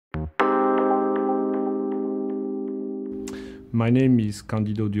My name is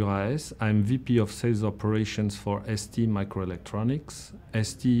Candido Duraes. I'm VP of Sales Operations for STMicroelectronics.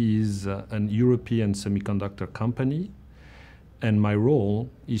 ST is an European semiconductor company, and my role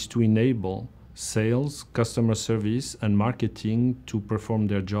is to enable sales, customer service, and marketing to perform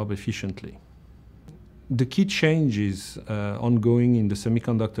their job efficiently. The key changes ongoing in the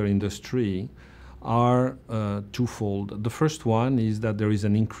semiconductor industry are twofold. The first one is that there is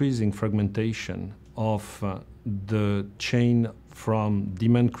an increasing fragmentation of the chain from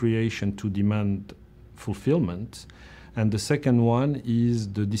demand creation to demand fulfillment. And the second one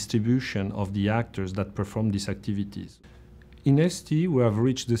is the distribution of the actors that perform these activities. In ST, we have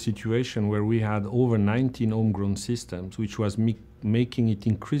reached the situation where we had over 19 homegrown systems, which was making it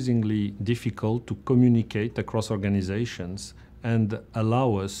increasingly difficult to communicate across organizations and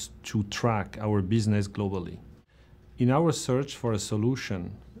allow us to track our business globally. In our search for a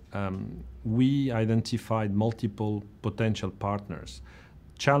solution, we identified multiple potential partners.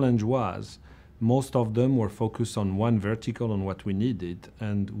 Challenge was, most of them were focused on one vertical on what we needed,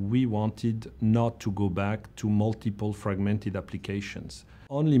 and we wanted not to go back to multiple fragmented applications.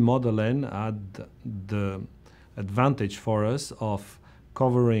 Only Model N had the advantage for us of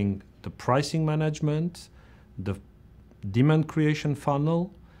covering the pricing management, the demand creation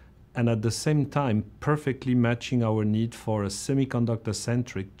funnel, and at the same time perfectly matching our need for a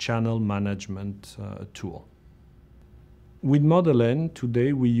semiconductor-centric channel management tool. With Model N,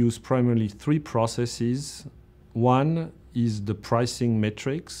 today we use primarily three processes. One is the pricing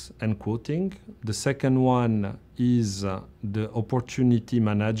metrics and quoting. The second one is the opportunity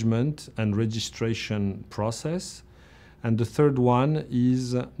management and registration process. And the third one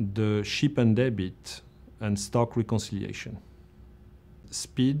is the ship and debit and stock reconciliation.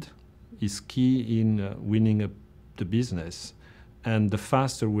 Speed is key in winning the business, and the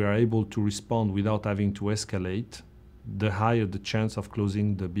faster we are able to respond without having to escalate, the higher the chance of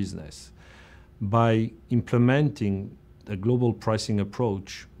closing the business. By implementing a global pricing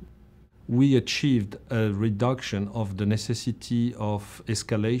approach, we achieved a reduction of the necessity of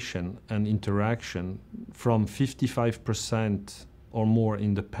escalation and interaction from 55% or more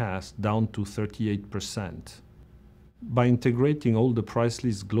in the past down to 38%. By integrating all the price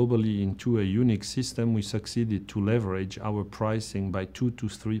lists globally into a unique system, we succeeded to leverage our pricing by 2 to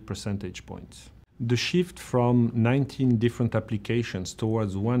 3 percentage points. The shift from 19 different applications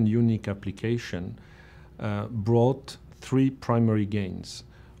towards one unique application brought three primary gains.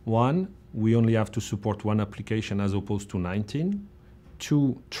 One, we only have to support one application as opposed to 19.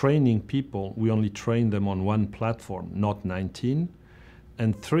 Two, training people, we only train them on one platform, not 19.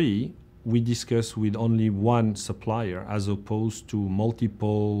 And three, we discuss with only one supplier as opposed to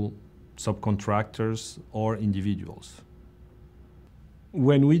multiple subcontractors or individuals.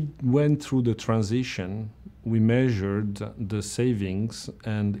 When we went through the transition, we measured the savings,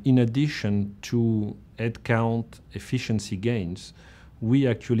 and in addition to headcount efficiency gains, we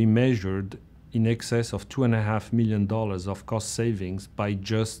actually measured in excess of $2.5 million of cost savings by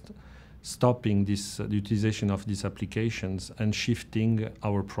just stopping the utilization of these applications and shifting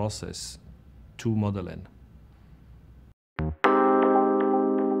our process to Model N.